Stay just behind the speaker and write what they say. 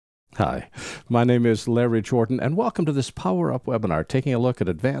Hi, my name is Larry Jordan, and welcome to this Power Up webinar taking a look at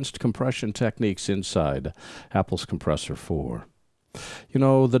advanced compression techniques inside Apple's Compressor 4. You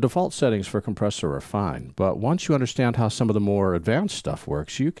know, the default settings for Compressor are fine, but once you understand how some of the more advanced stuff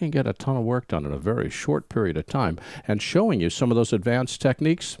works, you can get a ton of work done in a very short period of time. And showing you some of those advanced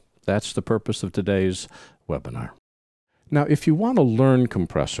techniques, that's the purpose of today's webinar. Now, if you want to learn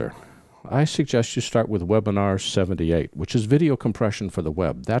Compressor, I suggest you start with webinar 78, which is video compression for the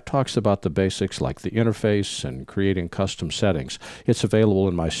web. That talks about the basics like the interface and creating custom settings. It's available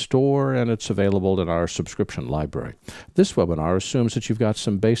in my store and it's available in our subscription library. This webinar assumes that you've got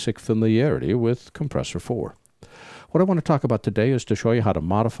some basic familiarity with Compressor 4. What I want to talk about today is to show you how to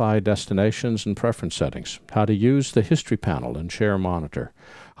modify destinations and preference settings, how to use the history panel and share monitor,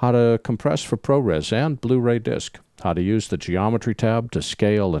 how to compress for ProRes and Blu-ray disc, how to use the geometry tab to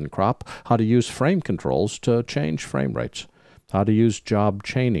scale and crop, how to use frame controls to change frame rates, how to use job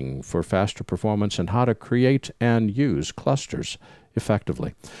chaining for faster performance, and how to create and use clusters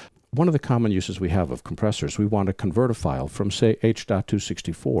effectively. One of the common uses we have of compressors, we want to convert a file from, say,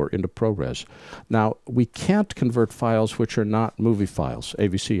 H.264 into ProRes. Now, we can't convert files which are not movie files.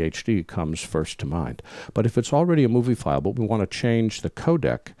 AVC HD comes first to mind. But if it's already a movie file, but we want to change the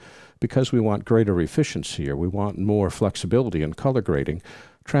codec, because we want greater efficiency or we want more flexibility in color grading,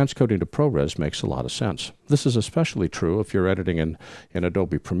 transcoding to ProRes makes a lot of sense. This is especially true if you're editing in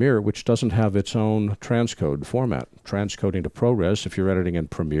Adobe Premiere, which doesn't have its own transcode format. Transcoding to ProRes, if you're editing in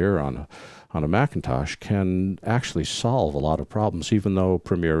Premiere on a Macintosh, can actually solve a lot of problems, even though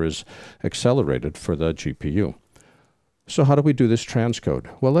Premiere is accelerated for the GPU. So how do we do this transcode?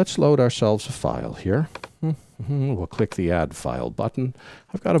 Well, let's load ourselves a file here. We'll click the Add File button.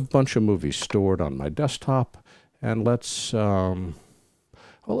 I've got a bunch of movies stored on my desktop, and let's transcode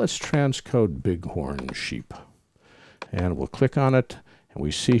Bighorn Sheep. And we'll click on it, and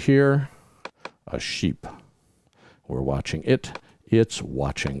we see here a sheep. We're watching it. It's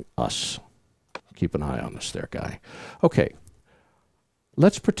watching us. Keep an eye on us there, guy. Okay,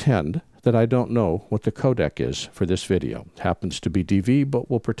 let's pretend that I don't know what the codec is for this video. It happens to be DV, but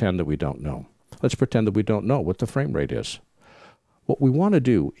we'll pretend that we don't know. Let's pretend that we don't know what the frame rate is. What we want to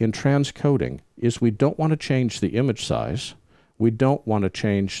do in transcoding is we don't want to change the image size. We don't want to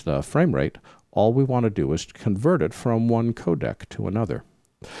change the frame rate. All we want to do is convert it from one codec to another.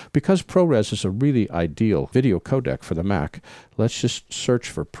 Because ProRes is a really ideal video codec for the Mac, let's just search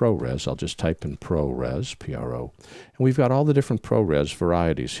for ProRes. I'll just type in ProRes, P-R-O, and we've got all the different ProRes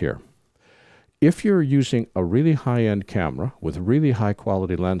varieties here. If you're using a really high-end camera with really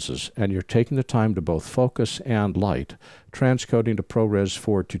high-quality lenses and you're taking the time to both focus and light, transcoding to ProRes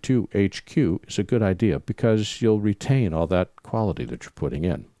 422 HQ is a good idea because you'll retain all that quality that you're putting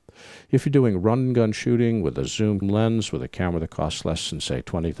in. If you're doing run-and-gun shooting with a zoom lens with a camera that costs less than, say,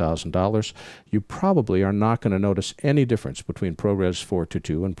 $20,000, you probably are not going to notice any difference between ProRes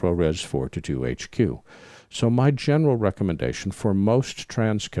 422 and ProRes 422 HQ. So my general recommendation for most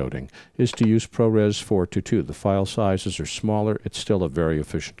transcoding is to use ProRes 422. The file sizes are smaller. It's still a very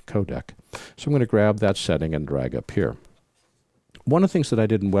efficient codec. So I'm going to grab that setting and drag up here. One of the things that I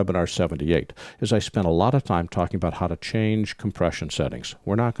did in webinar 78 is I spent a lot of time talking about how to change compression settings.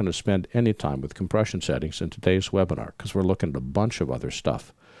 We're not going to spend any time with compression settings in today's webinar because we're looking at a bunch of other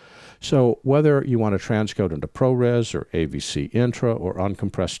stuff. So whether you want to transcode into ProRes or AVC Intra or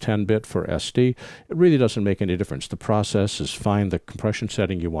uncompressed 10-bit for SD, it really doesn't make any difference. The process is find the compression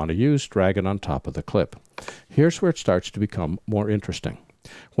setting you want to use, drag it on top of the clip. Here's where it starts to become more interesting.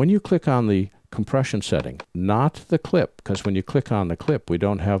 When you click on the compression setting, not the clip, because when you click on the clip, we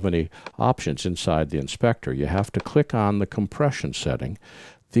don't have any options inside the inspector. You have to click on the compression setting.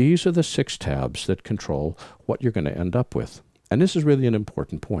 These are the 6 tabs that control what you're going to end up with. And this is really an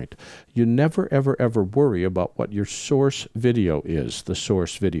important point. You never, ever, ever worry about what your source video is, the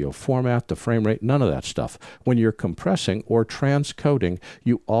source video format, the frame rate, none of that stuff. When you're compressing or transcoding,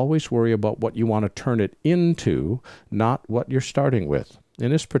 you always worry about what you want to turn it into, not what you're starting with.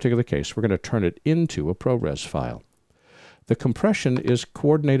 In this particular case, we're going to turn it into a ProRes file. The compression is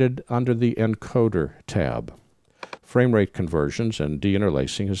coordinated under the Encoder tab. Frame rate conversions and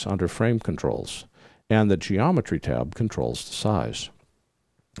deinterlacing is under Frame Controls. And the Geometry tab controls the size.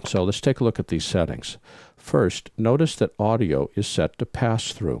 So let's take a look at these settings. First, notice that audio is set to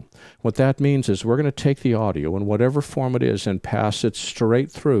pass-through. What that means is we're going to take the audio in whatever form it is and pass it straight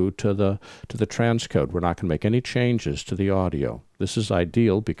through to the transcode. We're not going to make any changes to the audio. This is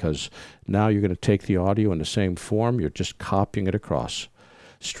ideal because now you're going to take the audio in the same form. You're just copying it across.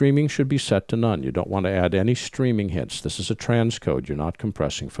 Streaming should be set to none. You don't want to add any streaming hits. This is a transcode. You're not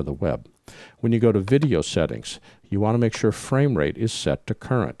compressing for the web. When you go to video settings, you want to make sure frame rate is set to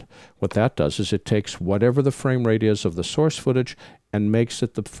current. What that does is it takes whatever the frame rate is of the source footage and makes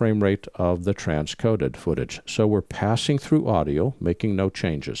it the frame rate of the transcoded footage. So we're passing through audio, making no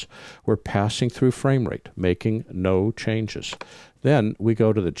changes. We're passing through frame rate, making no changes. Then we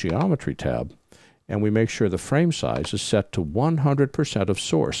go to the Geometry tab, and we make sure the frame size is set to 100% of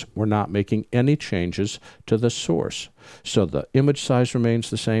source. We're not making any changes to the source. So the image size remains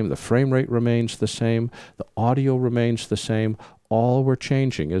the same, the frame rate remains the same, the audio remains the same. All we're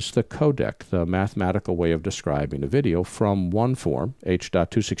changing is the codec, the mathematical way of describing a video, from one form,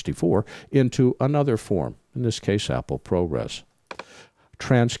 H.264, into another form, in this case Apple ProRes.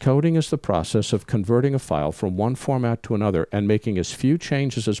 Transcoding is the process of converting a file from one format to another and making as few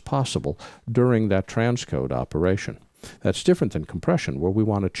changes as possible during that transcode operation. That's different than compression, where we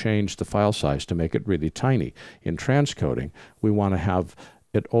want to change the file size to make it really tiny. In transcoding, we want to have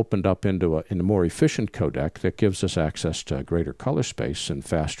it opened up into a more efficient codec that gives us access to greater color space and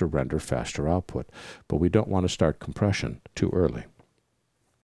faster render, faster output. But we don't want to start compression too early.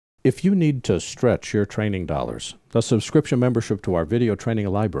 If you need to stretch your training dollars, the subscription membership to our video training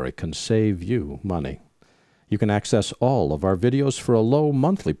library can save you money. You can access all of our videos for a low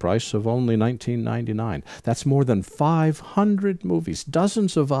monthly price of only $19.99. That's more than 500 movies,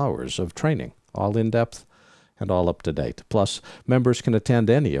 dozens of hours of training, all in-depth and all up to date. Plus, members can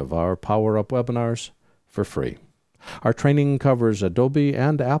attend any of our Power Up webinars for free. Our training covers Adobe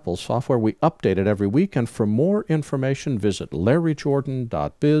and Apple software. We update it every week, and for more information, visit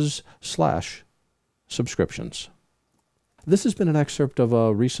larryjordan.biz/subscriptions. This has been an excerpt of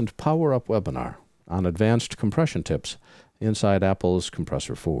a recent Power Up webinar on advanced compression tips inside Apple's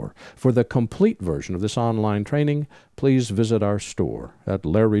Compressor 4. For the complete version of this online training, please visit our store at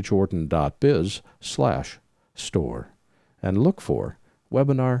larryjordan.biz/store and look for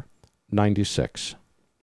Webinar 96.